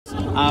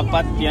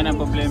Apat, yan ang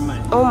problema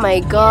eh. Oh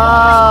my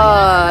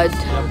God.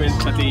 Lapit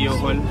pati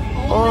Yohol.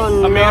 Oh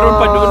no. Meron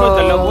pa doon,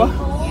 dalawa.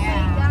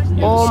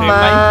 Oh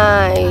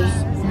my.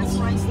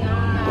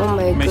 Oh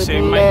my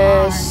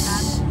goodness.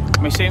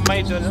 May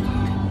semay doon.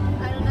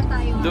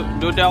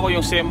 Duda ko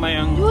yung semay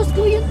ang... Diyos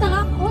ko yung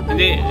takak.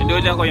 Hindi,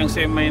 duda ko yung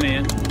semay na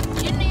yan.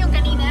 Yun na yung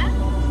kanina?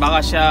 Baka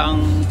siya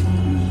ang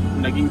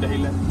naging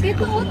dahilan.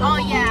 Oh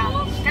yeah.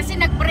 Kasi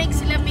nag-break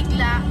sila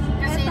bigla.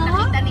 Kasi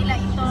nakita nila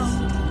ito.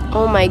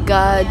 Oh my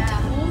God.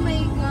 Oh my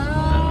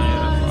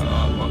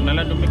God. Huwag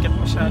nalang dumikit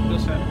masyado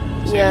sa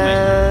semay.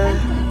 Yeah.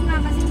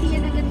 Kasi hindi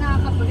yan agad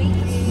nakaka-break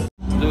eh.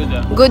 Duda.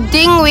 Good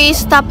thing we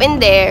stop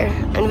in there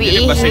and we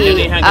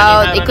eat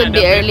out. It could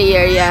be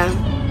earlier, yeah.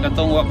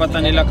 Katong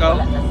wapatan nila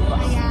ka.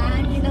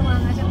 Ayan, ginawa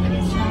nga siya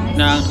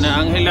pedestrian.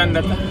 Naanghilan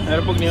data.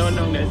 Pero pag niyon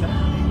nung data.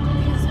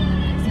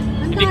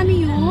 Ang dami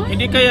yun?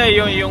 Hindi kaya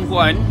yung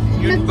kuan?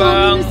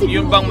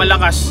 Yung bang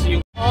malakas?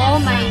 Yung... Oh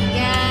my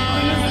God.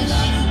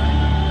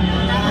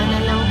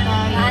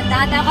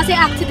 Dada kasi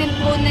accident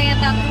prone na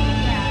yata.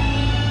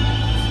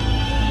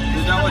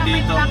 Duda ko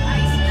dito.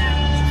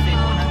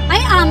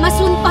 Ay,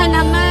 Amazon pa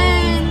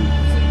naman.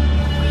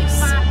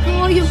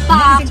 Oh, yung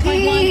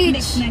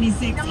package.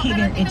 96. Hey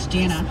there, it's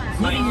Jana.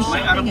 Whether you're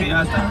shopping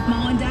at Park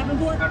Mall in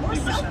Davenport or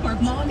South Park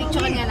Mall in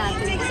Mobile,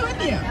 take us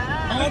with you.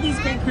 All these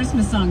great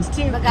Christmas songs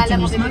too. It's on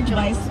your smart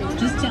device.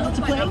 Just tell it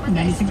to play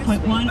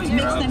 96.1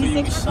 Mix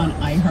 96 on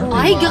iHeart.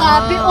 Ay,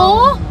 grabe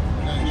oh.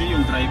 Hindi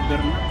yung driver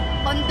na.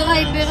 On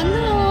driver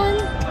nun.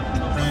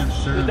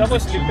 Duda ko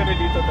slippery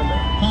dito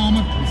talaga.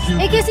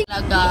 Eh kasi...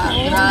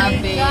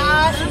 Grabe.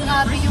 Gosh,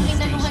 grabe yung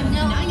inanuhan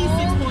niya.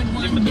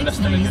 Hindi madulas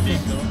talaga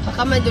dito.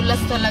 Baka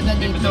madulas talaga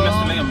Hindi dito. madulas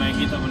talaga.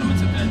 Makikita mo naman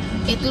sa daan.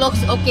 It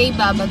looks okay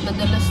ba? But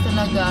madulas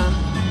talaga.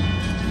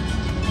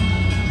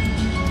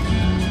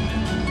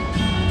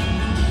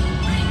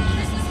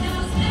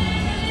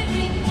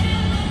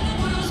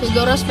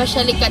 Siguro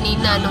especially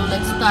kanina nung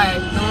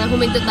nag-start. Nung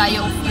huminto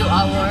tayo a few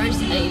hours,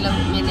 ay ilang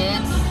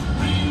minutes.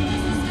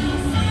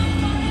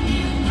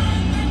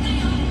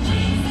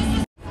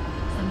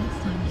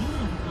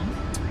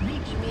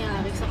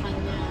 Mayari sa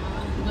kanya.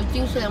 Good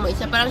thing sila mo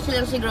isa. Parang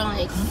silang siguro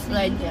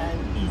na-slide yan.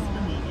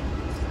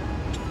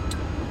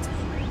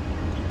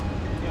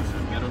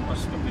 Meron pa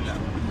sa kabila.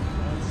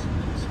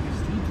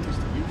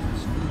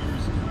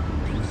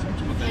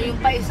 Ay, yung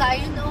paisa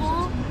yun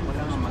oh.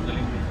 Wala nga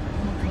magaling.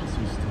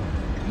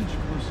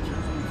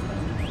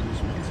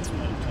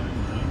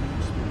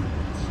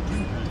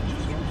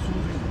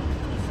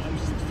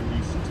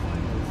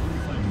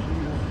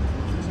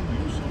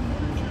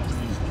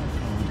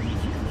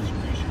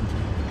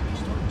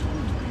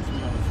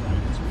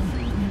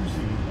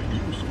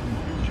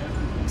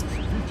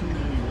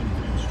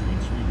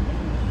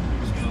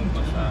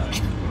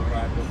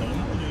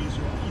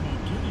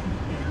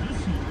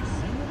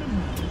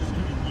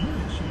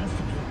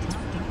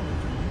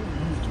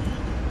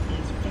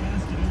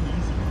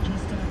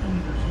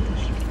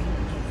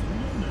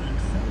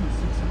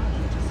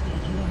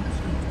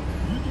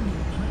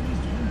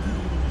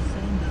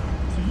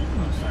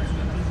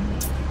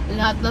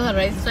 Lahat na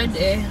right side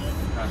eh.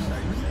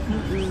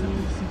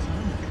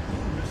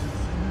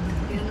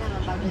 Yun na,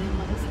 bago yung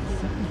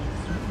mag-isip.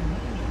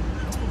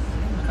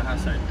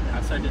 Naka-hazard.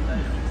 Hazard din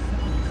tayo.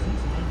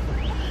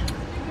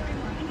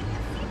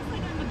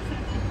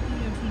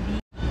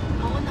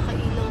 Ako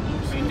nakailaw.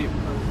 Hindi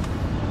pa.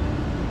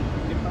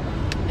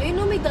 Ayun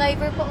no, may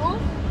driver pa oh.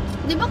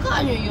 Di ba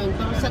ka ano yun?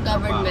 Parang sa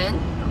government?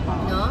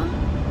 No?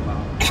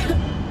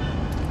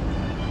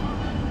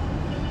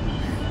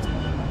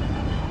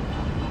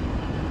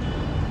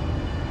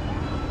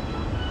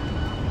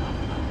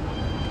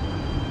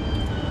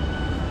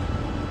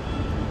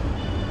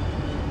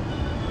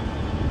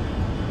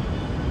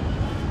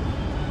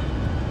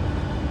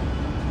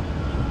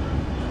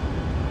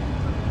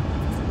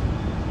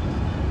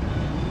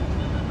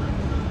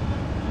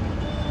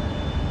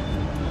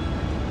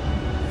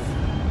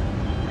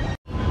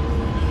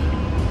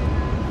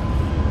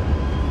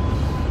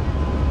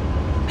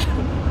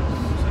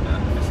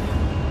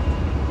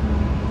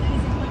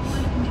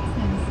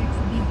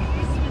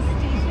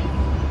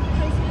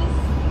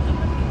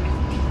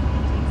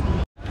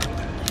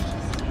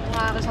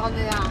 Sa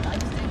kanila.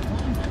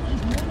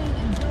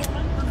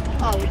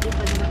 Oh, hindi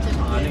pa naman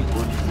siya. Aling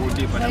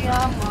foodie pa naman.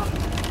 Kaya mo.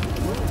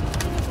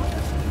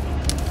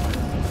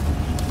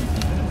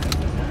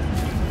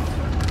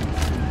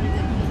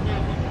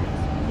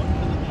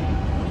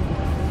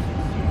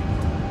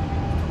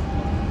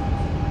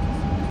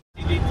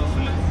 Dito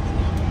wala.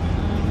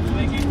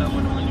 Nakikita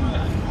mo naman yung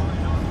daan.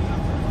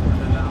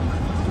 Wala lang.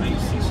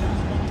 Crazy siya.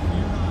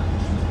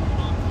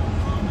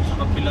 Sa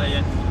kapila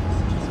yan.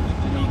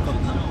 Umikot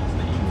na.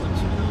 Naikot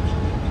siya.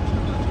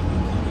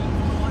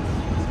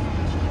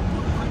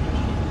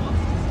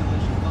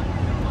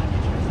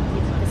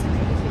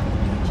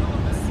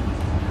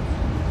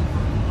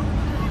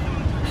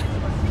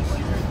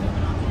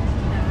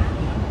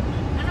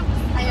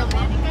 Ayaw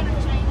mo?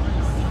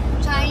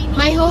 Chinese.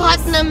 May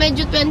huhat na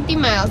medyo 20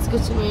 miles.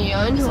 Gusto mo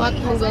yun? Huhat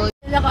Mongol.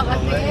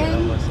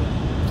 Nakakatin.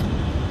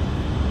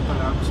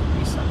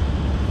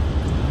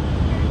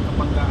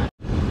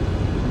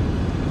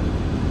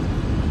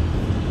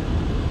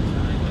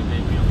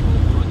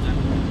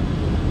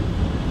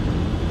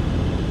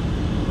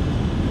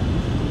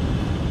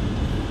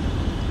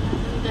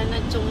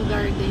 Chong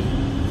Garden.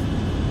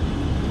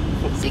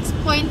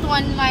 6.1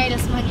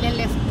 miles,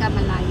 magle-left ka,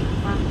 malayo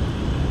pa.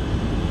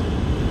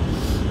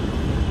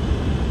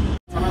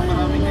 Parang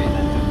maraming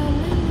kainan dyan.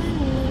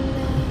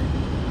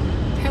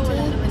 Kaya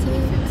wala naman sa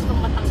difference. Kung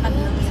matangkad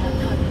lang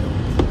yata.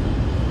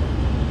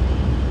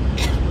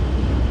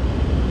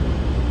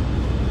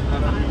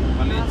 Parang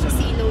maliit siya.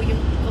 Casino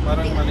yung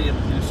Parang kaputian. maliit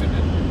yung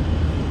sunod.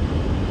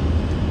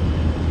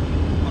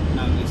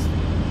 Magnalis.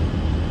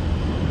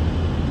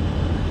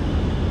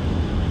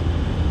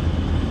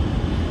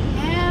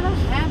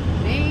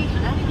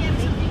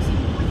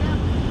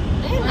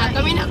 Ayun na,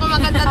 kami na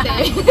kumakanta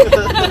eh.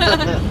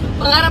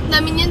 Pangarap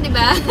namin yan, di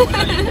ba?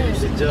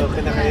 Si Joke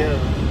na kayo.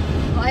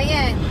 O,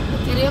 ayan.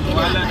 Karaoke na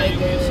Wala na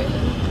yung Tiger. music.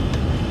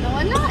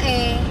 Nawala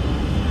eh.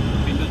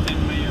 Pindutin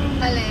mo yung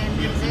Alin?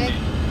 Music?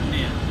 Ano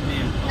yan? Ano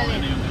yan? Okay Alin?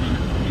 na yung kanina.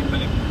 Sige,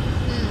 balik mo.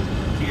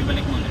 Sige,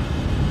 balik mo na.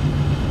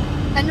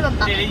 Ano ba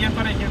ba? Hindi, yan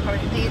pa rin, yan pa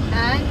rin.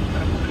 Ayan.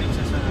 Para bumalik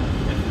siya sa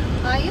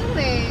FM. Ayaw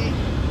eh.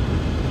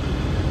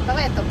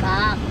 Bakit ito?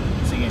 Back.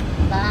 Sige.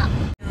 Back.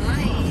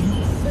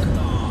 Nice.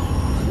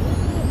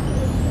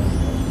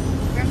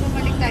 Pero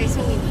bumalik tayo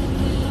sa Winnie.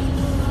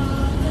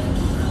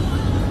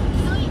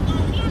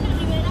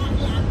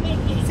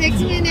 6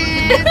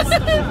 minutes!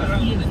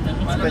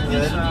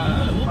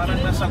 Parang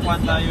nasa kwan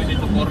tayo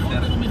dito,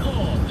 border.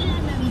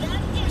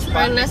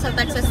 Parang nasa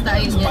Texas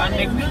tayo niya.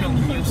 Hispanic yung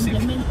music.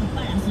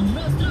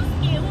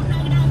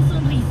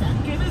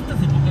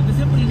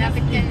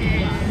 Lapit ka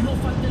eh.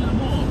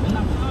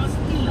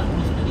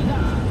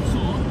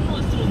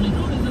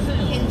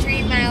 In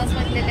 3 miles,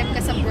 maglilip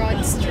ka sa Broad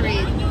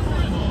Street.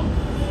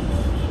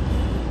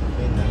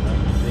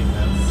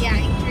 Yeah,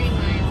 in 3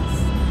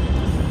 miles.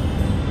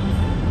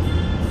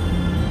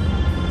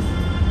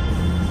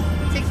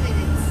 6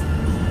 minutes.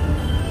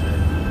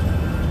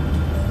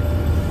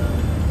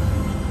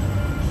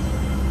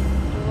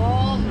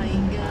 Oh my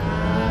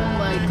God. Oh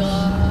my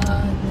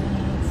God.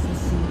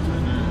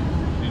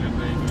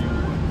 Nilagay ko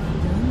yung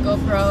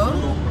GoPro?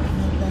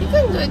 You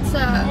can do it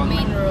sa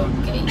main road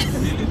case.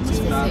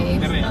 Kasi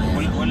Safe.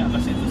 wala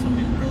kasi ito sa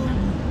main road.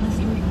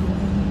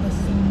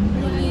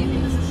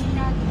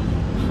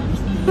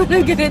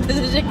 Ganito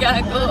sa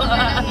Chicago.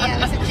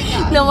 Nangyayari sa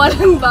Chicago. Na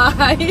walang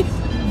bahay.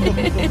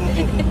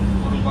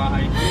 Puro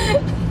bahay.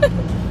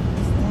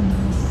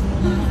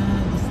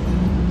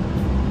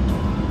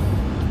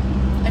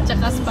 At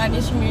saka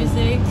Spanish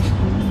music.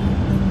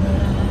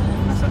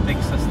 Nasa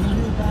Texas na.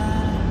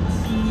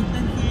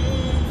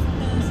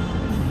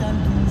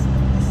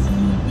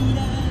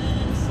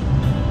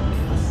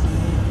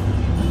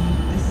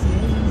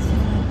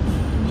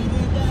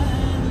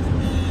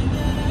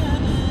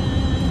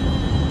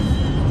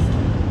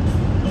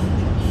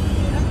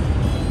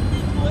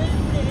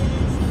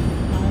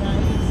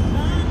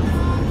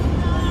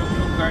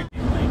 Yung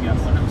garden, may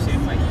gapo ng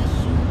semi.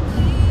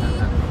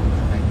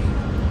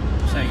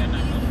 Saya na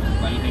ito.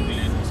 Balik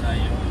ulit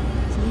sayang.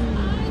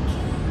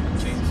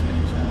 Change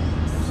lang siya.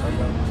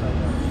 Sayang.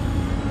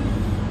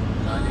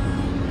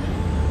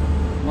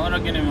 Mga na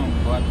gini mong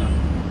buwata.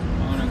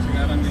 Mga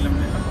nagsigaran nilang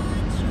nila ko.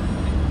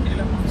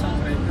 Ilang mga isang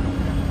grade na lang.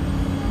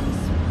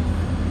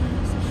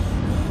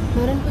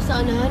 Meron po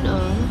sa unahan,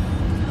 oh.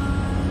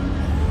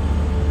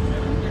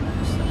 Meron din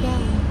ako sa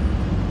Yeah.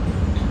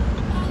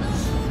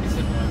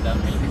 isip mo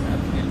dami din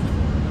natin.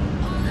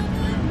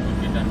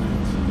 Bidan.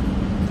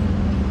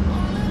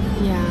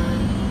 Yeah.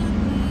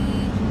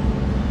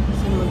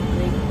 Kasi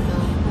mag-break ka.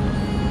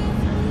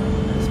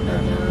 Slow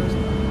down.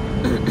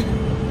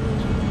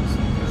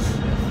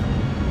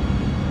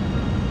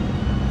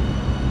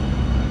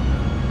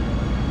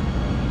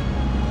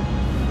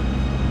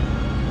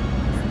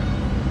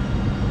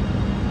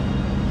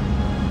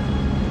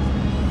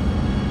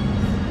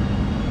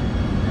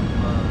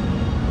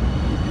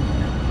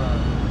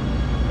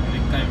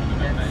 Balik tayo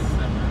muna tayo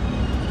sa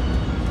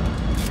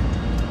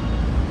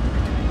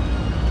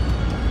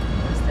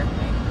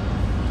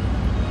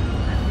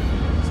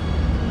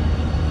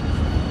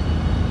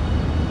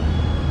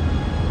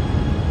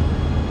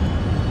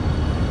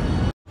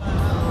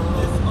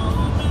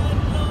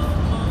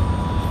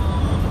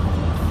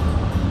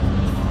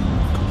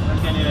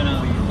lagyan nila ng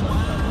review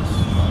tapos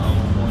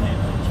kukunin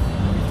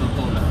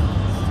itutulak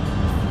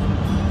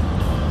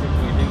kasi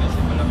pwede kasi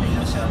malamig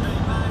masyado.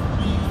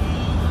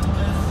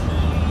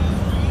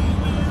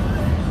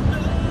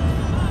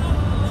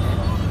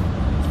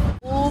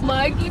 Oh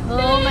my goodness!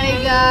 Oh my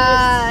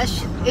gosh.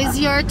 Is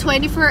your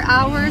 24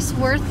 hours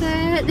worth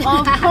it?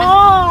 Of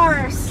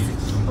course!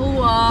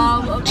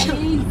 Wow,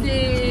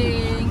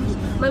 amazing!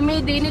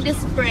 Mami, they need a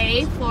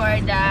spray for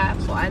the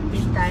Puan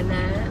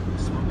Pintana.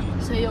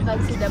 So you can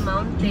see the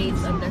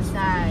mountains on the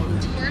side.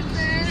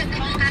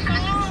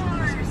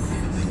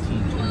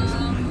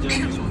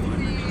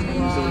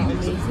 Wow,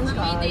 amazing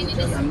ka.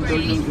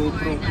 Andol ng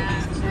GoPro ko.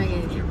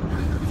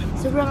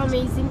 Sobrang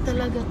amazing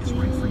talaga, T.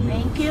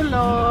 Thank you,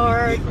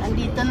 Lord.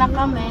 Andito na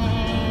kami.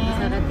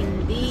 Sarating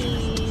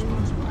din.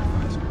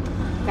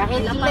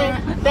 Kahit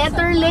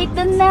better late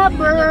than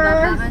never.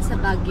 Nababangan sa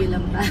Baguio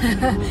lang ba?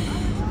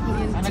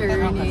 Yung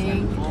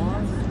turning.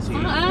 Si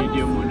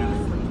video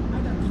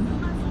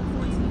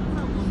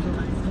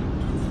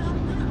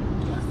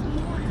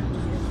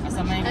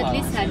At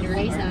least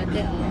sunrise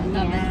ate.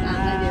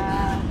 Tama-tama, di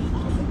ba?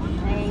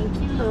 Thank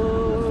you,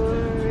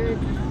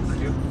 Lord.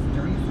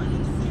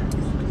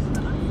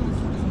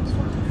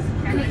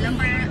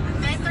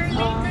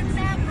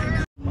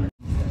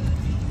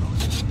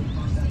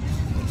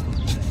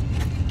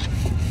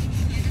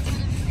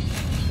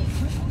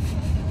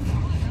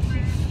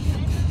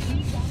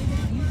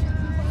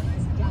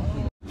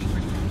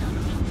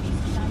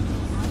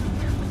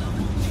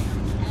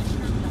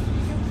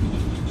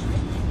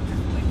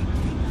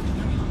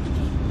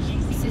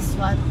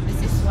 This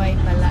is why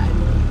pala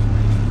ano.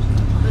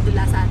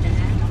 Madula sa atin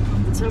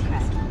eh. It's okay.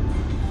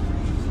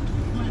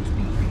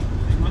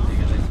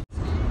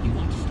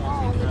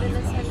 Oh,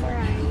 madula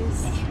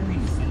sunrise.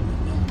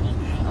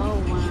 Oh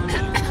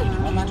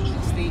wow.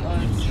 Stay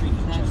on street.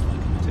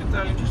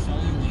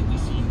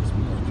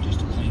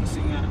 Kasi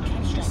nga,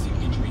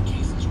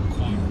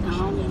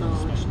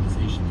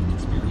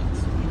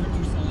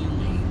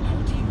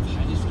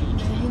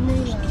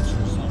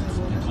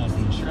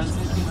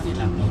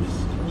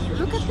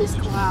 Look at this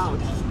cloud.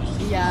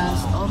 Yes,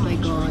 oh my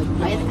god.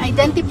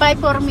 Identify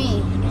for me.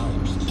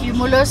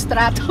 Cumulus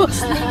stratus.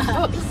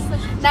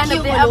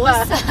 Nano de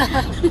abas.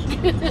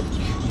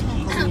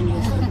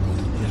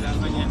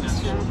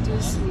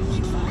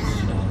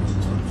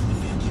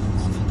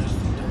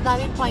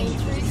 Daming pine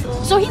trees.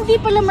 So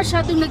hindi pala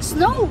masyadong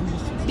nag-snow.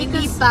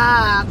 Hindi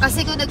pa.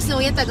 Kasi kung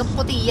nag-snow yan,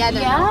 tagang-puti yan.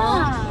 Ano?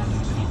 Yeah.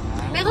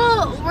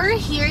 Pero we're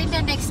here in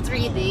the next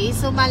 3 days.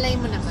 So malay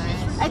mo naman.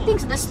 I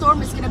think the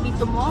storm is gonna be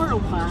tomorrow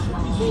pa.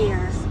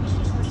 Here.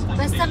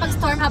 Basta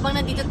mag-storm habang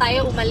nandito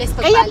tayo, umalis.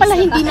 Kaya pala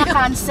pagpaalis hindi tayo.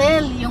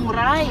 na-cancel yung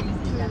ride.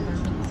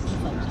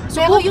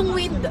 Pero yung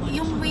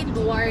wind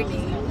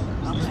warning,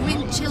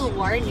 wind chill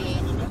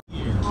warning.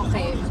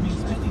 Okay.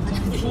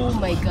 Oh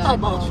my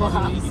god.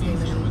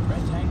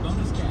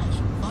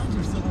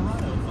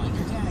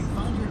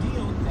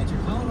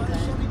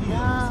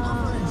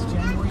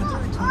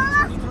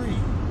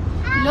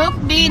 Look,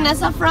 B,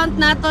 nasa front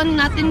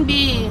natin,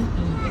 B.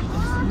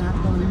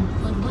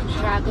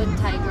 Dragon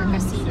Tiger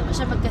Casino.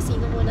 Siya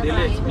mag-casino muna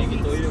tayo.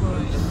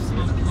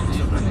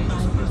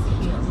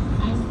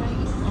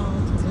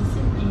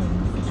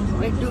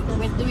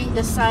 We're doing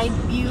the side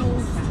view.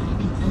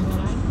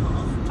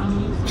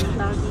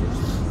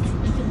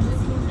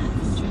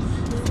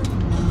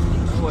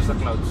 what's the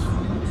clouds?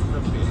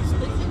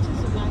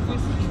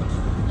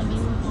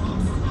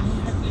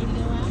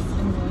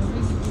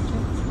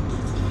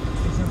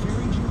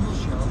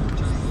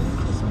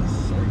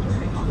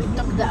 We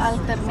took the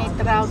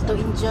alternate route to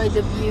enjoy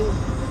the view.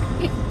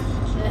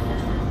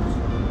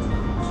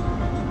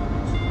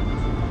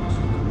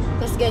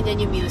 Tapos ganyan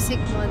yung music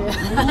mo.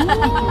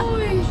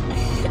 Uy!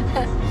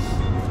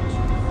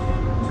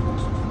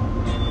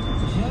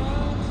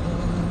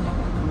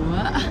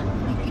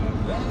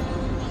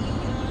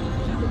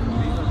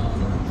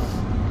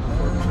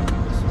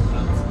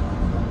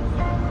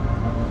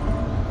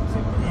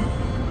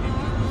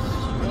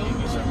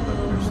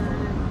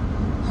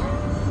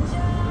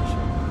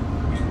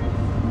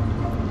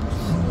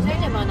 Saan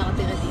yung mga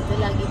nakatira dito?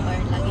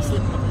 Lagi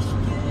sleep na siya.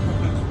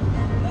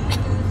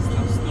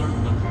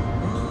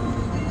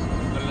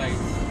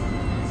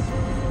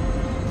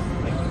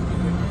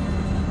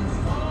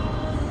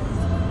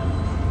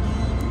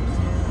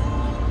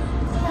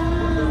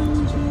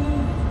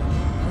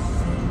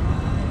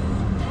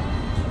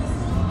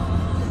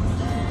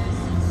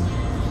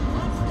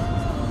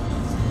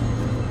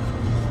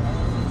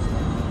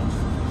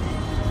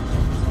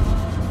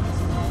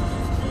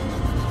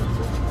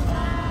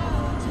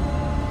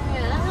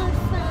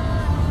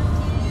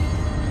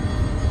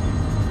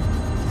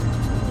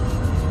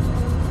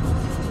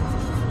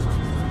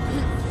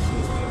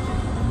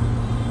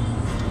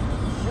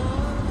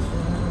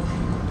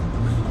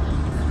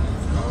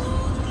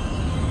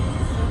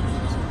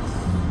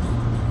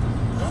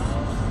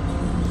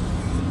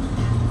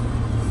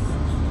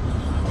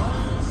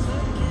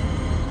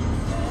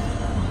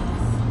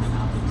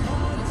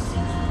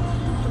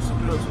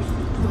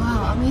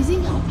 Wow,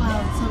 amazing ang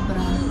cloud,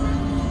 sobra.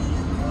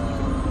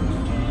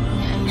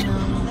 Yeah, I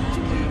know.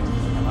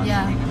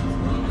 Yeah,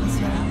 that's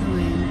what I'm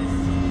doing.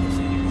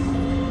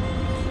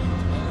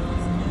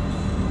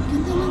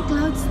 Ganda ng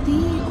clouds, D.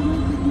 Oh my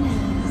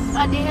goodness.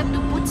 They have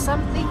to put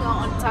something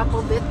on top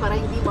of it para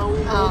hindi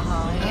mahulog.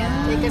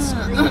 Yeah. Like a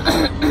screen.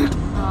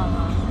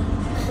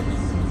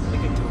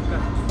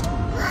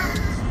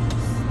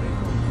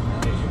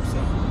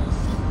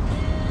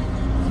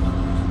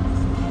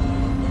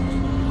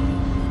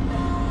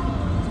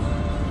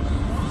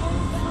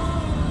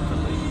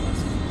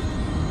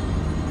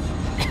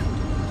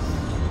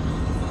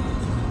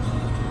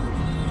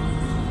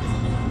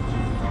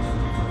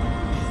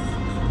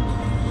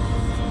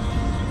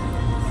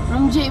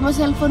 From J mo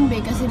cellphone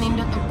ba kasi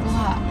nindot og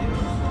kuha.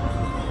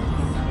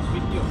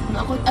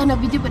 Na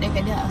video pa dai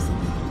kada asa.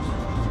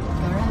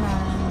 Kara na.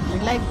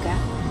 Nag-live ka?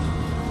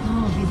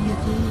 No, video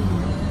to.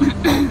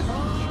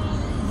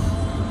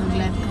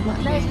 Mag-live ka ba?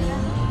 Live.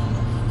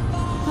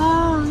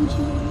 Found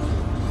you.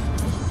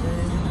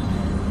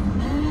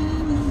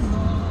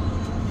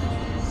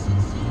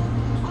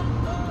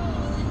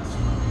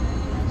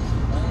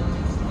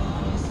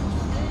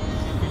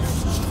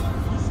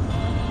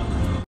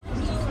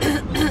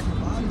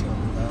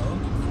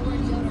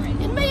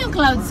 yung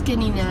clouds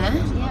kanina?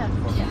 Yeah.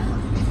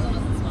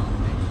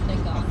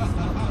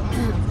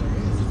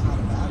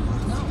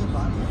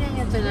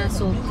 Hindi ito na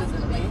soap ko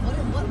gabi.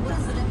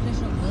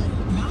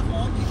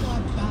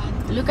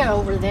 Look at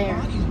over there.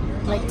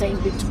 Like the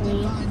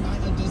in-between.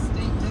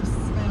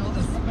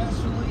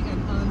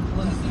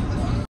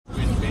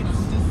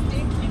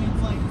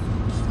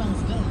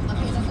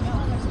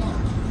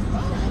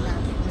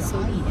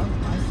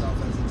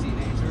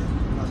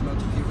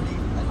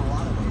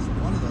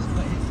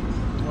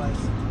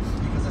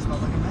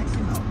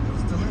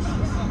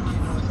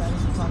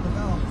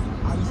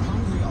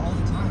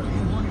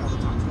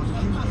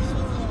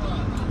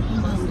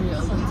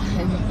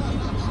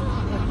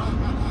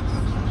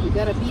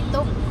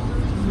 Garabito.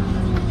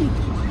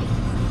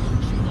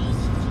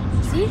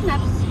 See,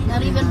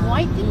 not even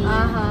white in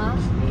here.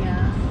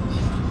 Yeah.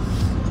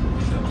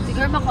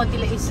 Siguro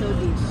makonti lang iso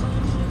dito.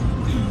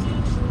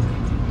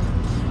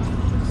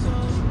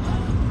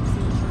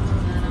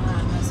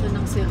 So,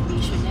 ng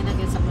servisyo niya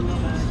naging sa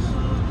Colorado.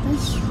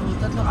 That's true.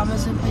 Tatlong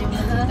Amazon pa yung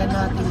nakita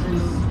natin.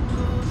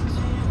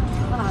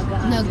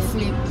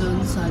 Nag-flip dun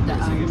sa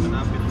daan. Sige,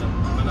 malapit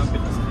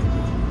na sa dito.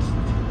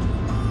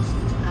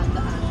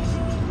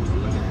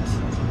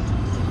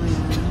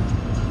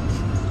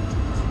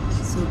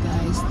 So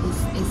guys, this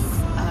is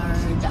our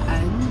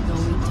daan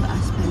going to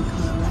Aspen,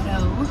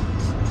 Colorado.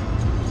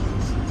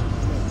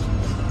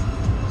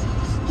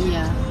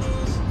 Yeah.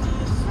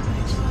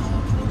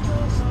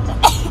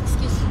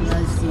 Excuse me.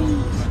 Bless you.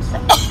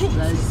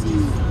 Bless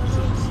you.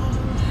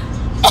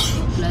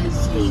 Bless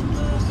you.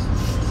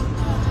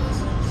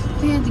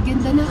 Kaya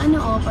ganda ng ano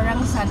oh, parang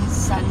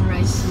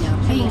sunrise niya.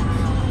 Pink.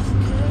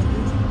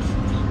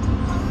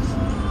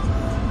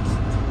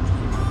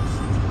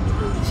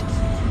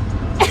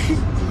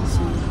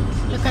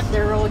 Look at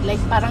the road, like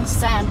parang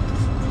sand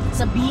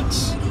sa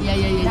beach. Yeah.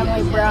 Na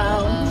may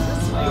brown.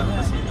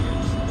 Kasi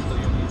ito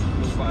yung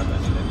lupata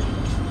nila.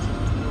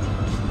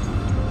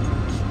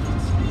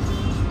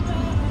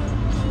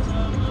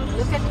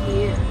 Look at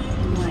here.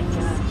 Oh my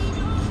gosh.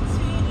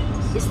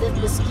 Is that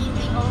the ski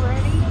thing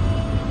already?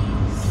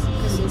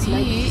 Because it's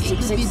like It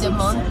could be the 667.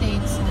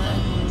 mountains na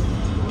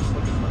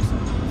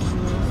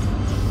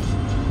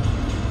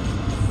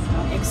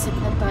Exit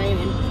na tayo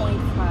in 0.5.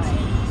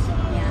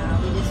 Yeah,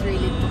 we just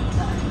really took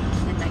the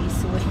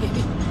nice way.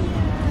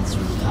 Yeah. That's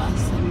really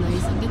awesome.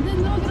 Nice. Ang ganda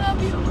no?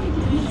 Grabe. Oh my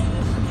goodness.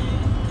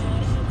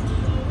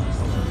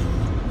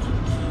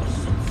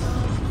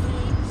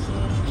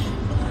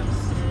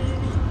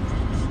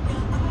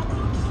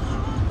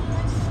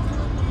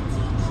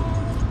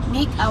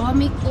 Make awa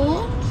make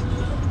o.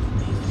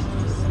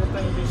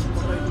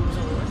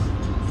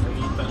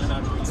 Nakikita nga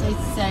natin.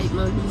 Side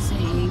mountain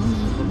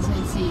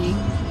sightseeing.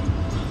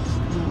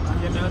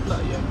 Yan ata,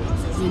 yan.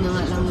 Yun na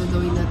nga lang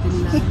gagawin natin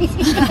lahat.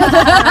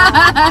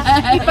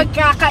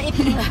 Ipagkakait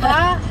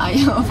ba?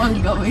 Ayaw pang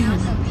gawin.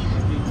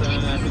 Nakikita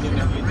natin yung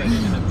nakita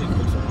niya natin.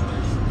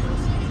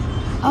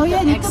 Oh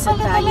yeah, dito exit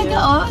pala tayo. talaga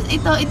oh.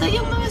 Ito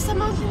yung mga sa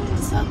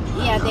mountain.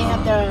 Yeah, they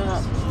have the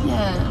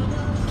Yeah.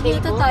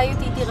 Dito tayo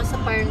titira sa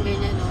parang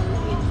ganyan, no?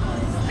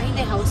 Ay,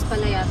 hindi, house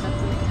pala yata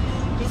to.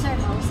 These are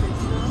houses,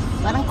 no?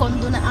 Parang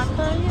condo na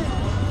ata yan.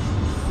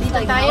 Dito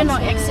Like tayo, no?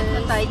 houses. Exit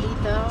na tayo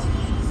dito.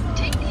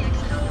 Take the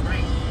exit on the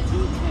right.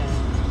 Okay.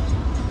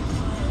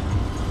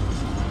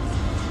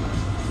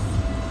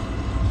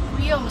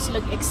 Kuya, mas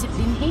lag-exit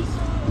din, eh.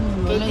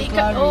 Kaya di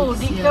ka,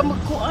 di ka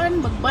magkuan,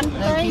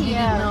 magbantay. Like you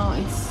didn't Yeah. know,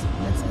 that's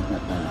it na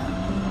pala.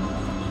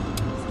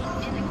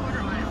 In the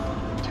quarter mile,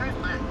 turn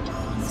left.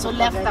 So,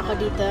 left ako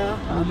dito.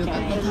 Look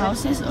at the Okay.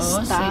 houses,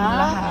 oh, Stop. same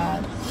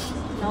lahat.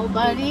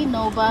 Nobody.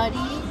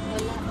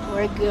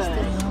 We're good.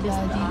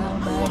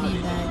 Nobody,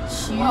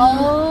 that's you.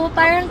 Oh,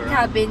 parang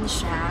cabin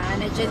siya.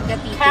 Nandiyan ka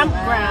tito.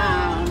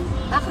 Campground.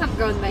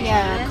 Campground ba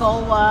Yeah,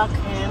 Kowa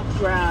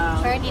Campground.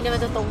 Pero hindi naman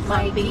itong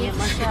Camping camping.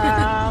 naman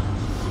siya.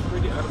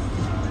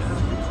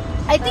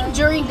 I think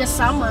during the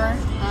summer.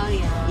 Oh,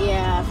 yeah.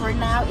 Yeah, for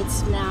now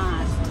it's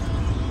not.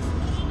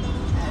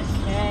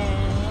 Okay.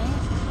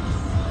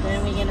 Then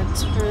we're gonna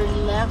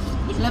turn left.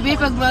 Labi,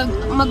 pag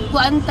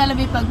magkuan ta,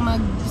 labi, pag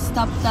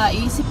mag-stop ta,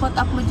 isipot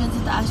up mo dyan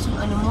sa taas yung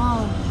ano mo,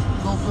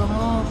 GoPro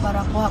mo,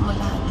 para kuha mo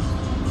lahat.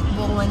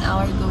 Buong 1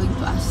 hour going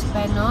to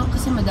Aspen, no?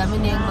 Kasi madami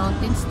na yung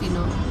mountains,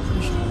 tino. For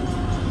sure.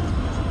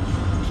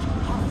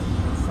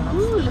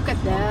 Ooh, look at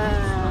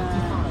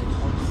that.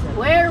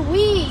 Where are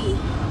we?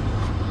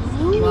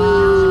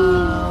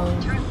 Wow.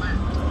 Turn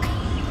left.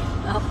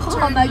 Ako,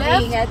 Turn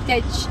mag-ingat ka,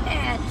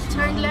 Chen.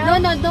 Turn left.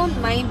 No, don't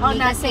mind Oh, me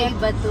nasa kasi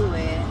iba to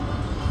eh.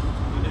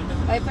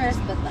 Ay,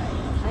 first ba tayo?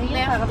 Ay,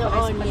 Left parang doon,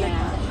 first pala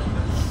yeah. tayo.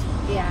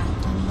 Yeah.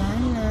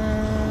 Tandaan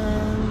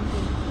lang.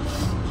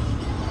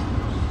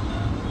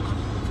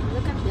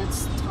 Look at that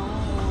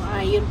stone.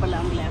 Ah, yun pala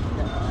ang left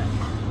doon.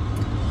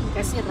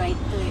 Kasi right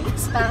to eh.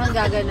 Parang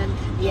gaganon.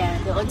 Yeah,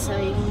 doon sa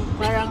yung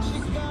parang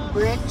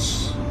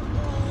bridge.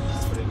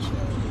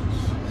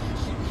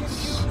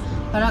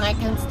 Parang I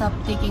can't stop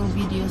taking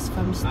videos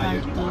from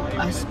start to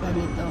Aspen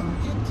ito.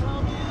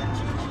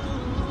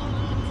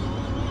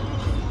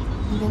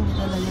 Ang ganda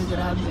talaga,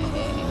 grabe.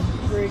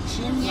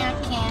 Virginia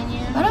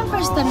Canyon. Parang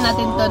first time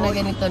natin to na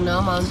ganito, no?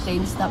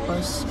 Mountains,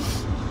 tapos...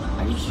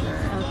 Are you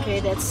sure?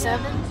 Okay, that's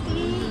 70.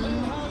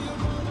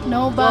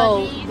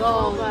 Nobody.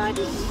 Go.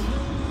 Nobody.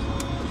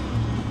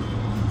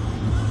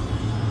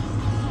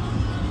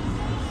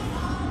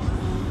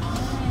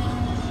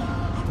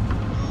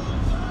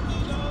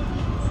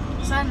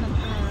 Saan?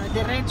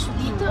 Diretso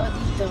dito o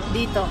dito?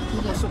 Dito.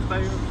 Pasok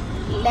tayo.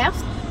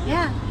 Left?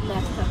 Yeah.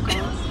 Left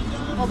ako.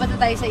 O ba't na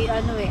tayo sa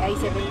ano eh,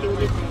 I-70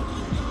 ulit eh.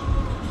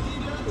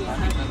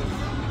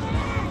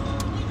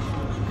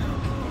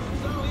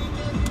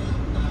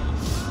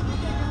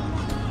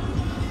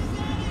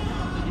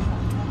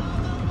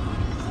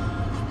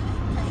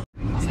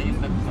 Sa yung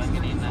tagpuan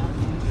kanina.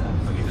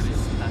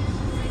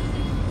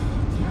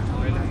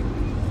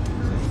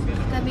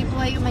 Kami po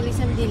ay umalis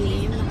ang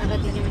dilim,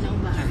 nakarating kami na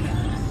umaga.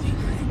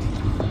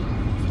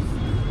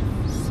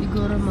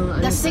 Siguro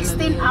mga The ano 16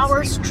 talaga yun.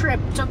 hours trip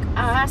took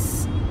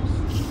us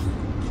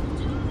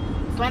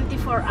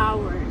 24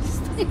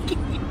 hours.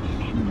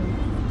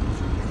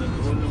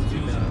 Nag-ulong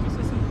sila.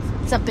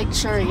 Sa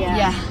picture,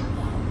 yeah. Yeah.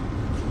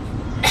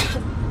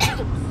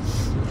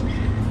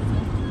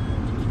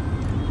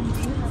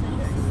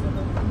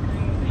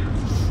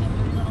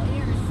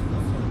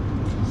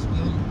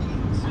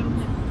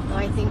 So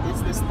I think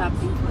that's the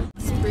stopping point.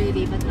 It's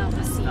pretty, but now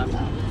the sea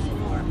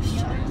More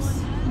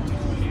shops.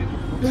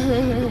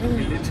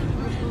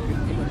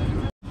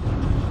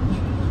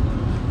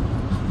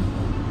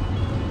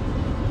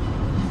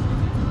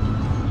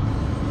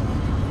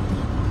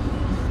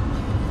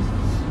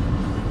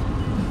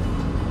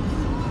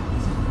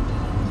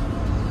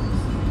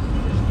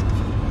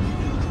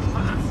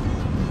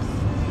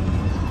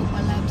 Ako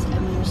pala sa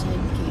aming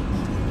sidekick.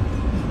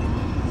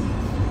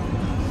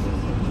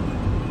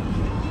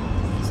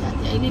 Sa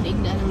ati Aileen,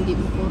 igna nang di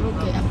mo kurog.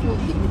 Kaya ako,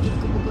 di mo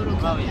ko kurog.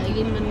 Sa ati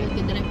Aileen man nga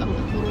kadalay pang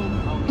kurog.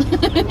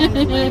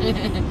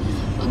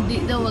 Wag di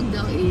daw, wag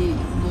daw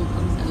i-book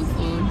ang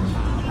cellphone.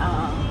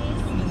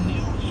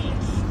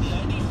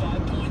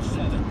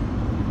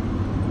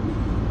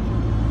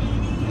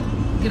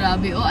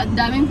 Grabe, oh, ang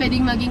daming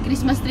pwedeng maging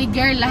Christmas tree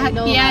girl. Lahat I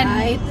know, yan.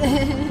 right?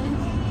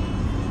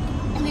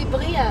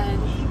 Libre yan.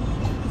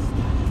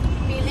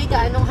 Pili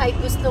ka, anong height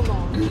gusto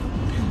mo?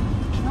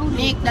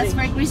 Nick, that's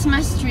for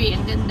Christmas tree.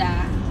 Ang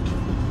ganda.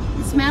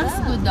 It smells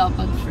Yeah. good daw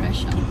pag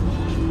fresh ang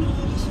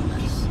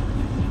Christmas.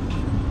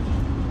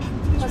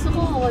 Kaso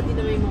kawawa din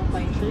naman yung mga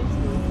pine trees.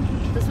 No?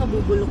 Tapos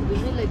mabubulok din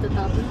nila,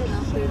 itatapon din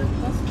after ng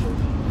Pasko.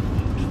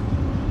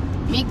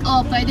 Mick,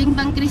 oh, pwedeng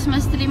pang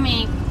Christmas tree,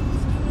 Mick.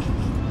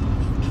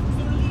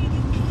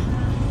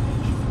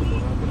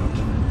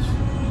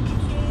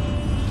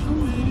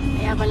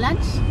 May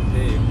avalanche?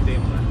 Hindi, hindi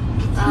pa.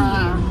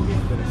 Ah.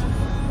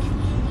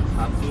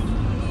 Happy.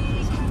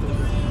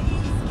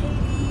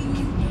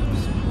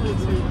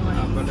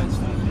 Avalanche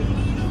na ito.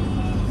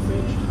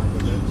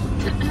 Avalanche.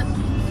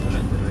 Wala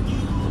direct.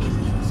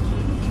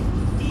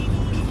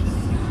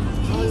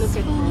 Oh, look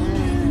at that.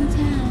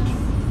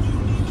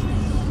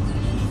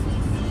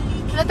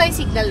 Wala tayong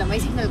signal na. May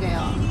signal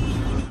kayo?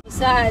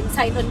 Saan?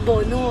 Sign on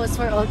bonus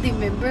for all team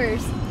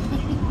members.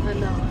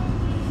 Ano?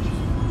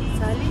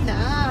 Sali na.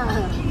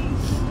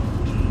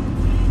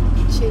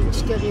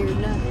 Change career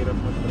na. Hirap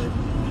mag-drive.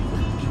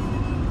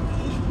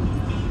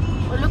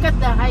 Oh, look at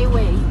the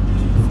highway.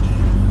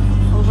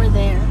 Over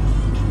there.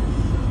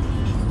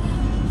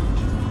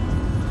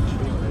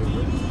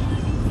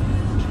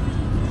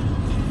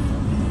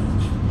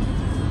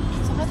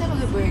 Saan ka tayo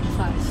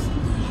mag-breakfast?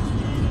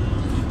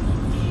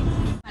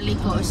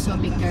 Paliko, so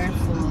be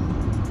careful.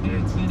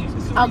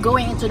 Oh,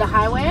 going into the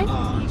highway?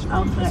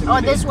 Okay.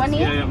 Oh, this one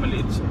here? Yeah,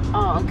 maliit siya.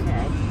 Oh,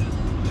 okay.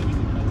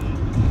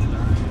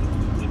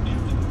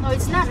 No,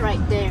 it's not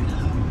right there.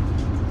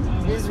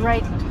 It's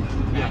right.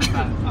 Yeah.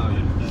 Oh,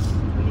 yeah.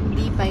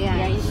 Hindi pa yan.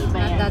 Yeah, hindi pa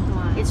Not yan. that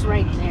one. It's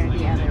right there,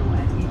 the other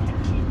one.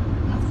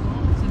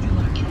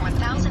 In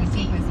 1,000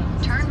 feet,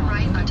 turn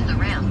right onto the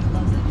ramp.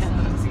 Oh,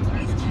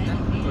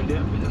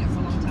 yeah.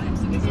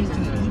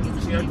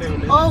 CRT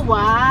ulit. Oh,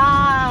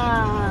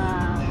 wow!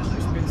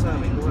 Pinsa,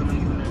 may kuha ng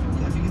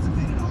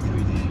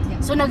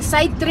So,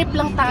 nag-side trip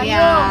lang tayo.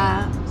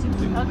 Yeah.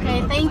 Okay,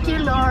 thank you,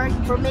 Lord,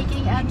 for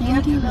making us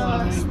Thank you,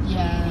 Lord. Lord.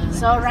 Yeah.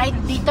 So, right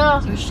dito.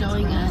 For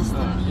showing us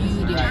the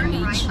beauty of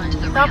nature.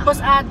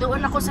 Tapos,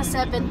 doon ako sa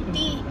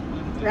 70.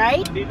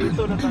 Right?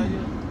 Dito na tayo.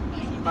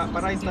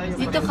 Paray tayo.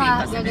 Dito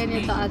ka,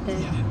 gaganito ate.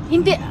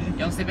 Hindi.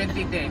 Yung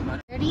 70 din.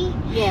 30?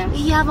 Yeah.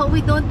 Yeah, but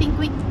we don't think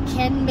we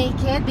can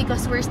make it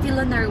because we're still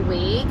on our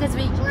way. Because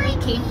we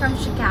came from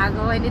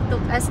Chicago and it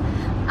took us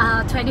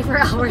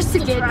 24 hours to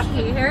get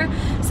here.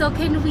 So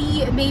can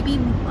we maybe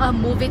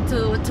move it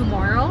to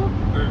tomorrow?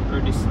 Or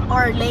this.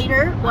 Or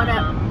later? What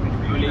up?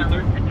 Or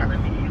later.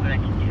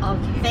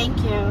 Okay. Thank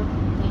you.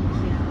 Thank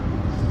you.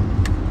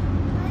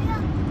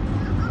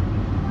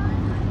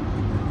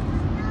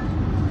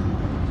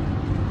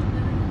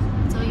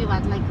 So you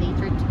want like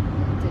later?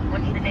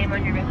 What's the name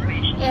on your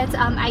reservation? It's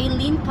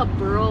Eileen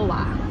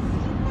Pabroa.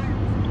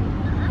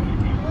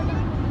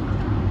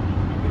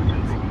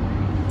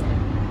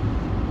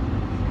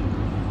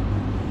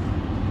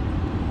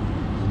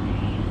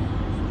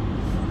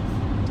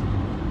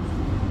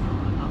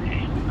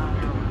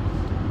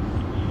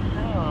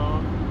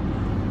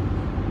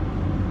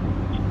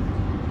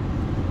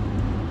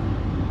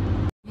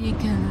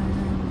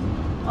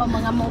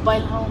 Sa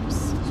mobile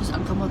homes. Sus,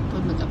 ang kamot po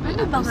mag-apply.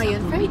 Ano ba ngayon?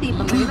 Friday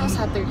ba ngayon o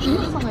Saturday?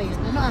 Ano ba ngayon?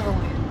 Ano araw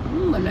ngayon?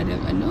 Wala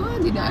nang ano,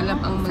 hindi na alam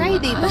ang mga...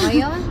 Friday ba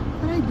ngayon?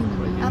 Friday na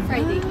ngayon. Ah,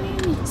 Friday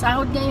ngayon.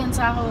 Sahod ngayon,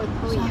 sahod.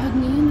 Sahod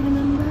ngayon,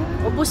 remember?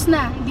 Ubus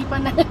na. Hindi pa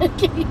na.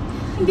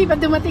 Hindi pa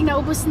dumating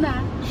na ubus na.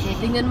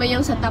 Tingnan mo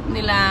yung sa top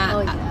nila,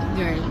 Oh, yeah.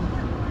 girl.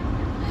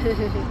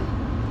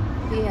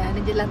 Yeah,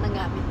 nandiyan lang ang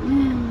gamit.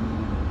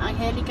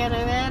 Angelica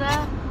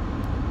Rivera.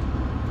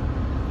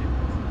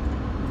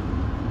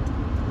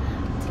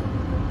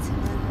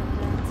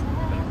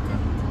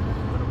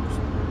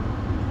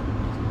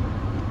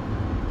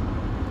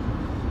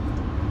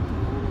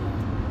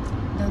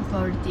 Don't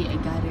worry, I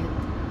got it.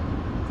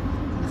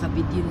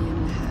 Nakabidyo na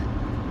yung lahat.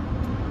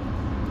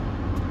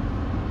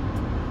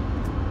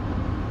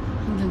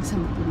 Hanggang sa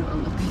mapuno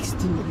ang Apex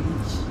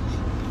storage.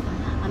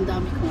 Ang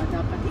dami ko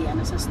nga dapat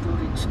i-ano sa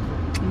storage ko.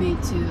 Me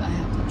too, I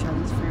have to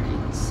transfer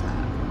it sa...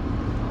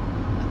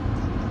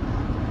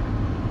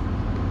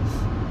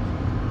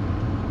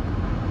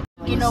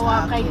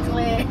 Ginawa kay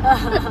Claire.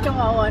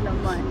 Kawawa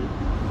naman.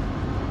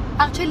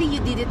 Actually, you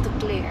did it to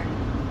Claire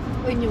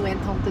when you went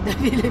home to the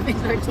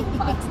Philippines for 2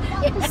 months.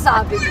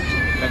 Sabi mo.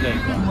 Lagay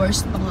ko.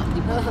 Worst pa nga,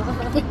 di ba?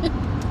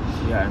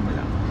 Yan mo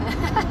lang.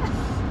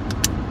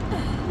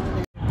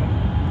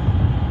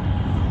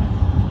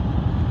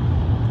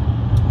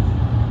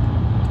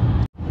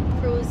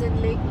 Frozen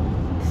Lake.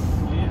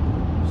 Ayan.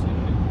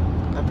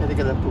 Pwede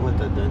ka lang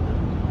pumunta doon.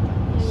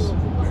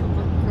 Ayoko, baka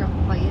mag-crack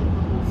pa yan.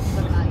 Mahuhuli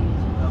pa tayo.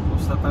 Tapos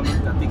tatalon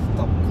ka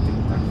TikTok.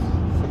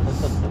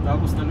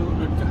 Tapos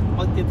nalunod ka.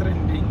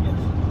 Magti-trending yan.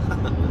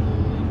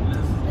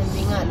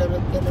 Hindi nga,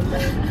 lurod ka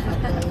naman.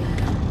 Patay.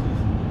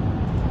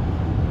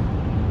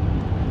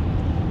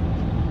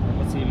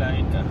 Tapos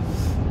silain ka.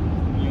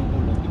 Yung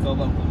ulo. Ikaw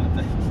bang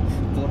pumatay?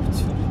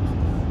 Torture.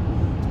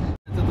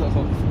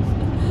 Totoo.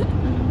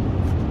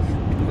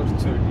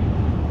 Torture.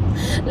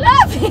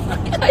 Laughing!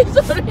 Ay,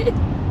 sorry.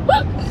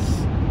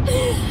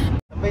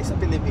 Sabay sa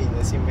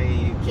Pilipinas yung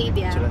may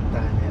Cabia. picturean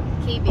tunnel.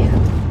 Cabia.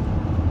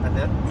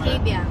 Ano?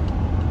 Cabia.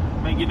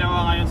 May ginawa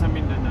ngayon sa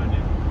Mindanao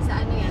din. Sa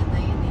ano yata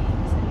yun eh?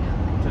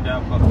 Sa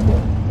Davao. Sa Davao.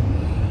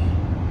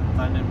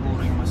 Tunnel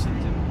boring machine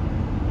dyan.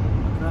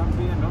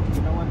 Grabe yan, no?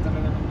 Ginawa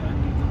talaga ng daan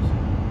dito.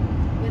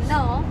 Ganda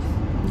oh.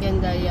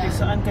 Ganda yan. Eh,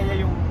 saan kaya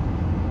yung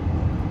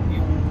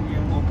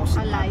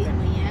opposite Kalain natin?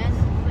 mo yan.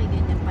 Oh, may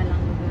ganyan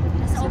palang lugar.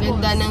 Nasa Ang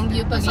ganda ng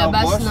view paglabas,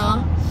 Sa Ubos? no?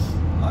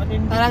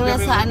 Parang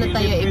nasa ano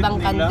tayo, ibang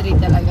country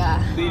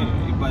talaga. talaga. Hindi,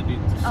 iba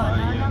dito sa Oh,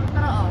 ayan.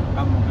 oo.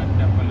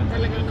 Maganda pala talaga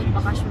Talagang dito.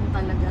 nagbakasyon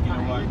talaga tayo.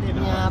 Ginawa, Diba?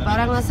 ginawa. Yeah,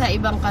 parang nasa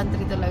ibang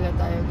country talaga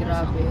tayo.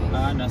 Grabe.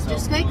 Nasa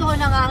Diyos ko, Ubos. ikaw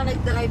na nga ang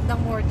nag-drive ng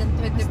more than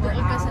 24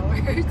 hours.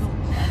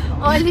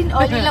 All in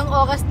all, ilang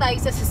oras tayo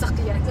sa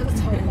sasakyan. So,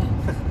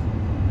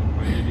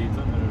 Pwede dito,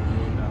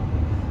 nalulula ako.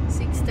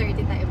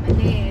 6:30 tayo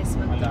malis.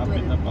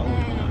 Malapit na pa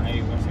uwi ng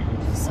highway siguro.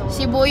 So,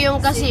 Si Buyong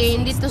kasi,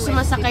 hindi to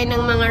sumasakay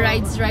ng mga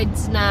rides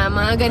na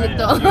mga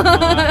ganito. Ayan, yung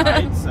mga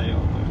rides sa'yo.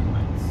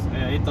 Rides.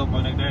 Kaya ito,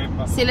 pag nag-drive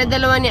pa. Sila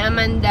dalawa ni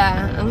Amanda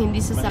ang hindi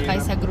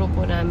sasakay sa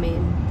grupo namin.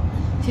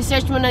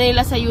 Si-search mo na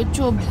nila sa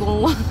YouTube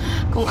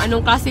kung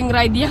anong klaseng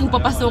ride yung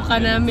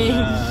papasukan namin.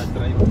 Sa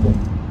drive.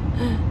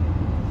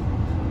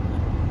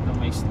 Na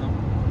may snow.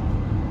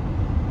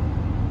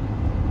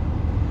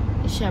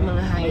 Siya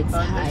mga heights.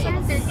 Kaya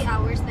 30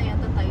 hours na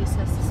yata tayo sa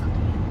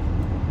sasakyan.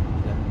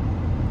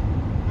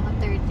 Mga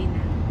 30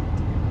 na.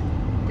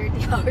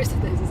 30 hours na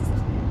tayo sa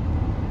sasakyan.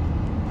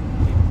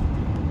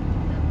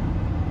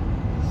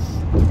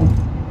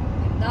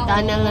 Ganda oh.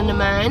 Tana nga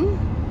naman.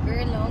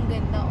 Girl, oh, ang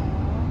ganda oh.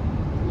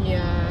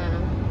 Yeah.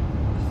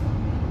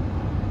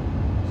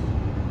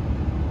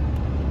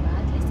 Diba?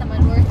 At least naman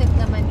worth it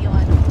naman yung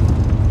ano,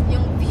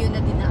 yung view na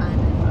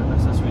dinaanan.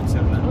 Nasa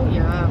Switzerland. Oh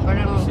yeah,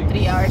 parang 3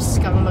 hours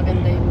kang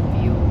maganda yung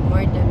view.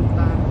 More than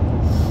pa.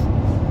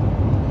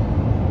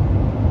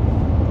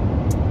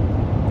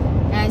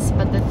 Guys,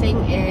 but the thing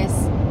is,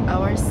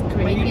 our May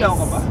screen ilaw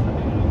ka is... ba?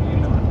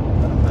 Ilaw.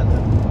 Ano?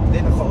 Hindi,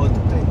 naka-auto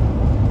tayo.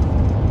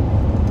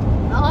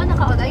 Oo,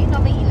 naka-on. Ayun na,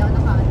 may ilaw.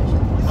 Naka-ano siya.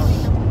 Okay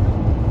lang po.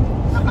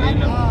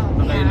 Naka-ano.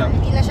 Naka-ilaw.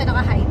 Hindi lang siya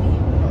naka-high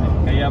beam.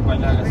 Kaya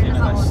pala kasi Or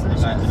naka-auto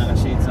siya.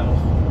 naka-shades ako.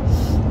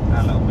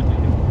 Kala ko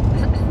madilim.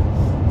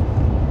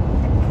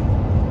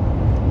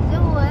 The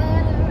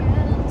weather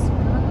else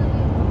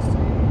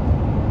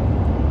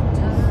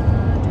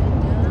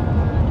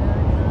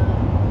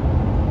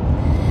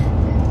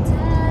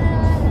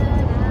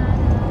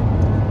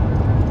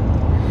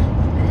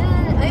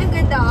ay, ang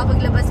ganda ka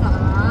paglabas mo.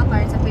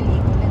 Parang sa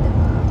pelikula,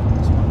 diba?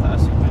 Mas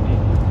mataas yung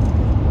kanina.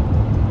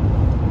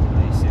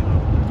 Ay, zero.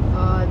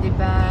 Oh,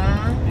 diba?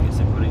 Hindi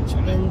sa bridge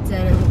ulit. Ganda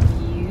ng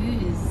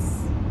views.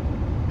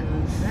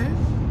 Uh-huh.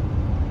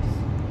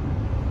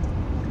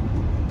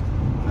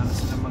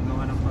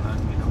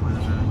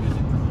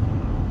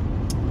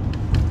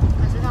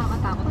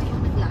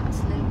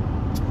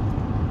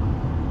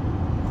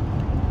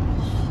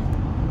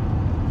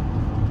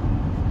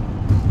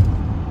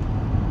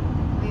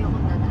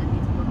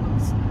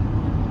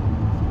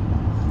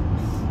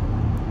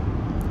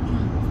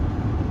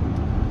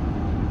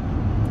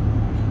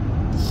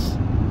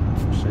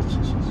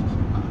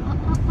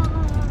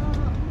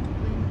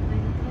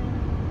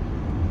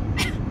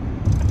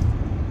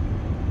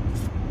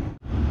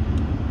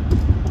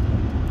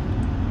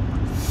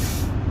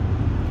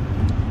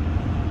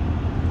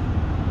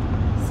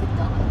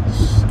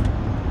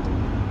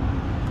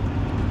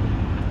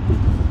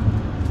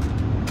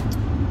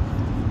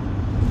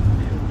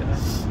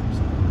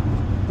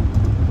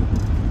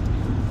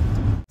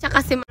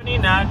 kasi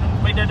Kanina, nung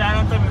may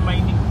dadaanan tayo,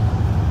 may mining.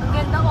 Ang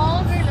ganda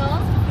oh, girl,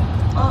 oh.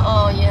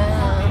 Oo,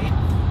 yeah.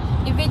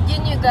 I-video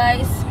nyo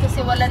guys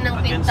kasi wala nang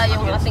tinta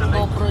yung ating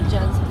GoPro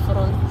dyan sa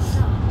front.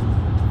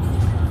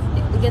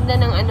 Ang ganda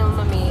ng ano,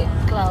 mami,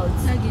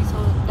 clouds. So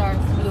dark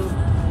blue.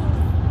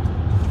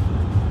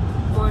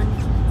 One.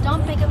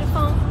 Don't pick up the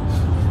phone.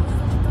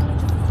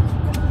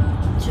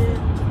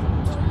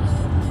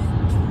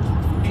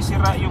 Hindi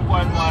sira yung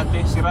kuhan mo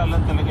ate, sira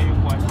lang talaga yung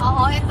kuhan.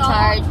 Oo, ito.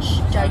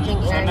 Charging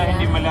Sana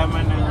hindi area.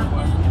 malaman ng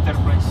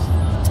Enterprise.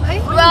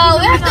 Well,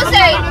 we have to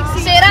say,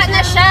 sira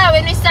na siya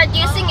when we start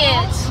using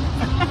it.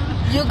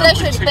 You guys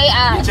should pay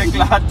us. I-check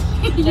lahat.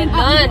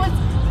 Ganon.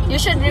 You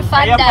should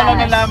refund Kaya pala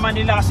us. nalaman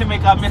nila kasi may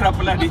camera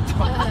pala dito.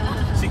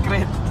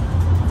 Secret.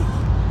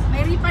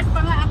 May refund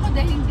pa nga ako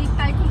dahil hindi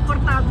tayo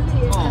komportable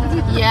eh.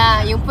 Oh.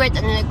 Yeah, yung puwet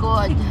ang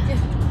likod.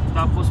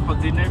 Tapos pag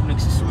dinerve,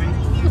 nagsisway.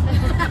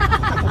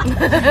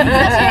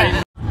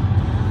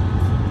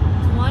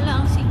 Wala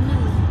ang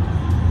signal.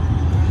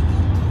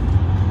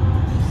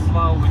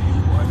 Wow,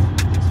 yung kuhan.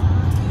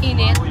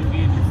 Init. Wow, yung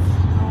init.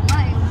 Oo nga,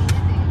 eh.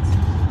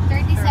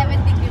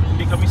 37 degrees.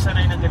 Hindi kami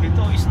sanay na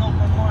ganito. Snow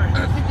pa more.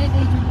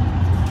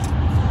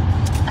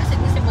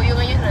 Kasi buyo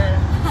ngayon ah.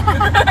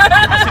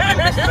 Kasi may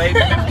best friend.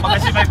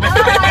 Kasi may best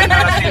friend na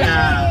kasi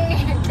na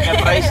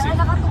price eh.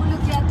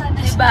 Nakatulog yata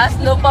na siya. Diba?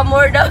 Snow pa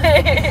more daw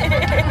eh.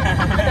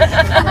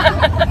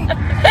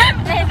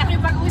 Dahil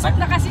nakipag-usap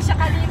na kasi siya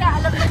kanina,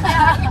 alam na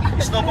niya.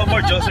 Snow pa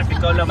more, Joseph.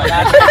 Ikaw lang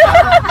manalo.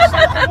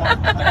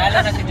 Manalo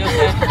na si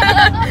Joseph.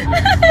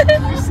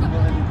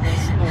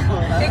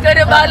 Ikaw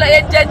na bahala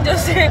yan dyan,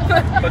 Joseph.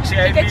 Pag si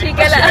Ivy,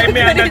 Chika-chika lang.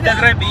 ang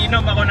nagdadrive,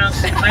 iinom ako ng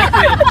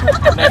NyQuil.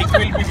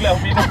 NyQuil bigla,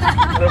 uminom.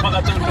 Para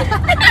makatulog.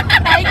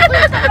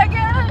 NyQuil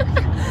talaga.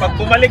 Pag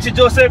bumalik si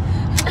Joseph,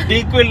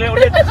 DQuil na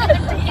ulit.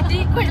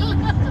 NyQuil.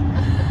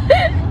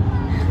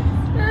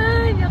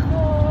 Ay,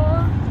 nako.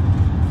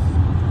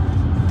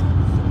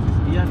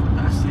 Yan,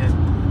 mataas yan.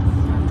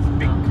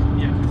 Big,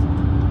 yan.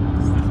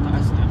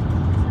 Mataas yan.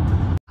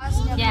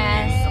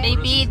 Yes,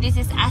 baby, this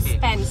is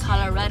Aspen,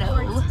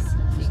 Colorado.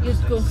 Diyos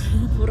ko,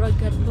 pura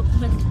garlok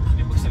man.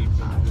 Hindi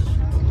magsalita.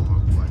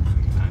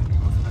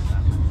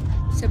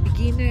 Sa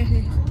beginner.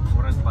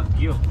 Murag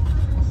bagyo.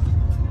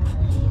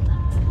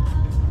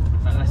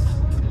 Taas.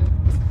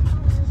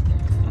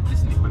 At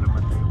least hindi pa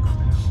naman tayo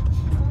kamera.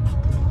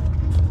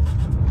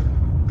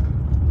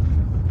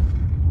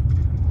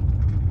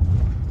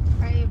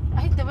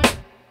 Ay, diba?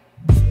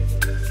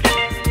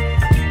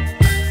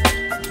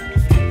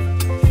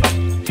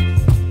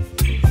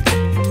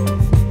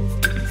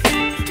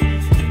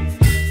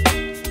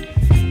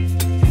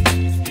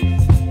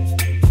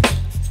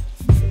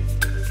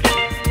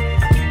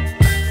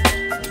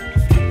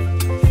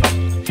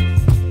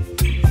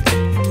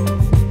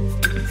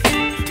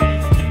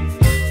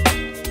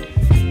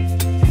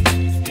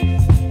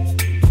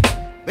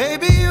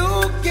 Baby,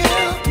 you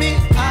give me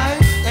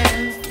ice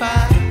and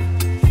fire.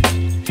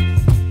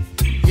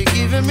 You're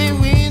giving me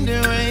wind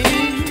and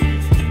rain.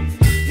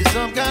 You're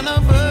some kind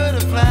of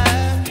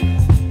butterfly.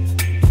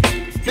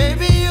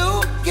 Baby,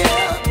 you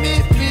give me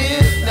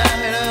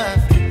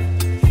midnight.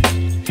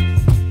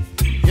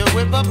 You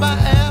whip up my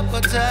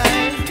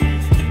appetite.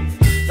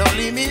 Don't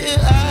leave me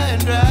here high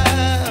and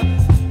dry.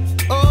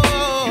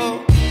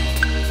 Oh,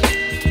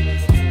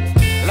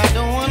 well, I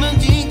don't wanna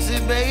jinx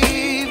it, baby.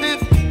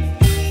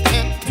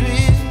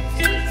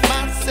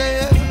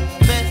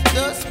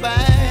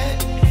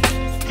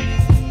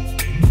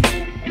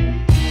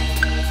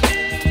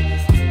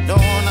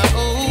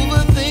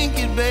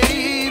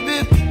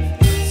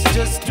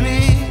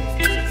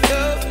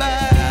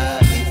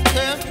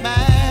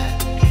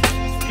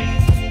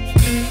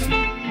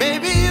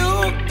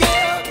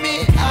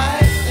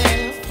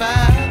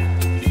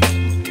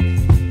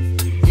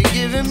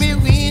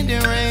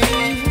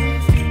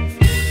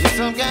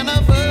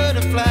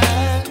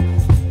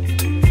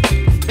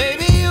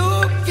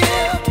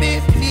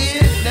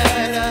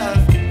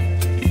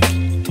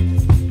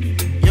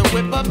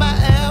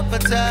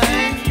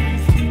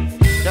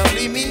 Don't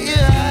leave me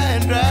here high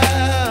and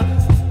dry.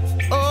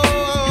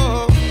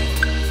 Oh,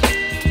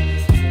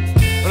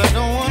 but I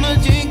don't wanna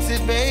jinx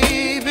it,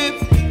 baby.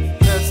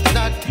 Let's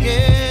not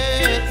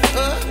get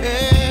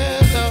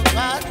ahead of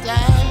my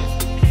time.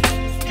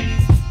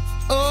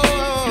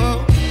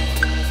 Oh,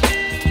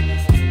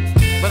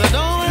 but I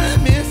don't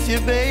wanna miss you,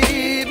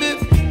 baby.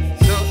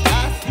 So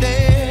I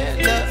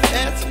stand up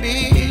and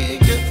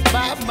speak just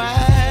my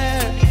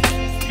mind.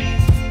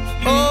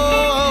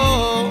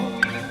 Oh.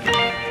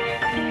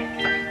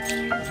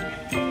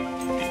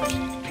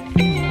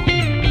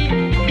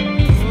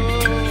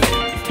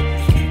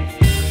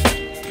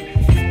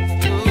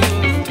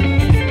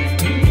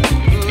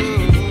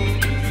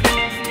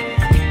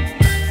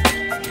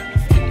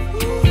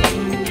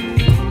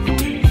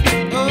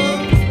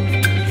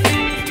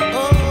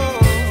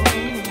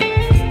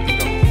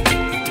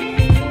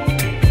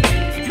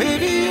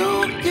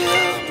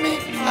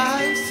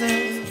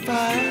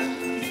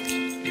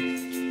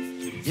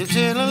 You're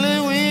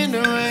chilling wind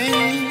and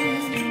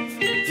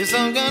rain. You're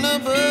some kind of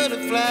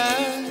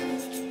butterfly.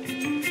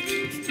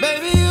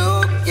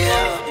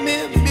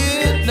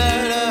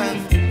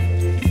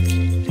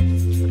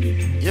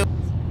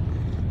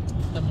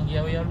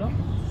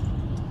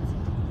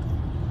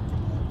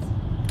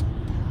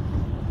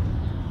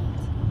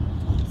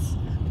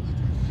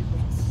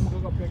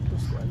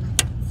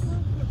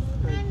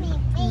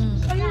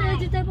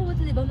 tayo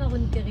pumunta, di ba?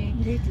 Makuntiri.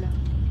 Wait lang.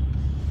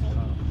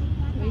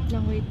 Wait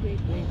lang, wait.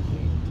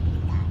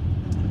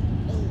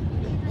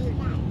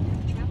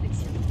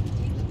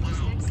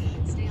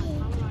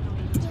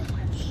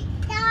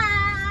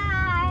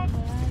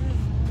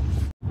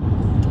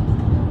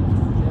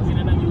 Lagi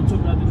na ng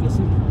YouTube natin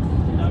kasi.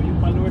 Dami yung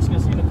followers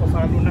kasi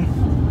nagpa-follow na.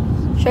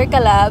 Sure ka,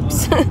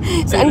 Labs?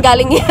 Saan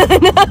galing yan?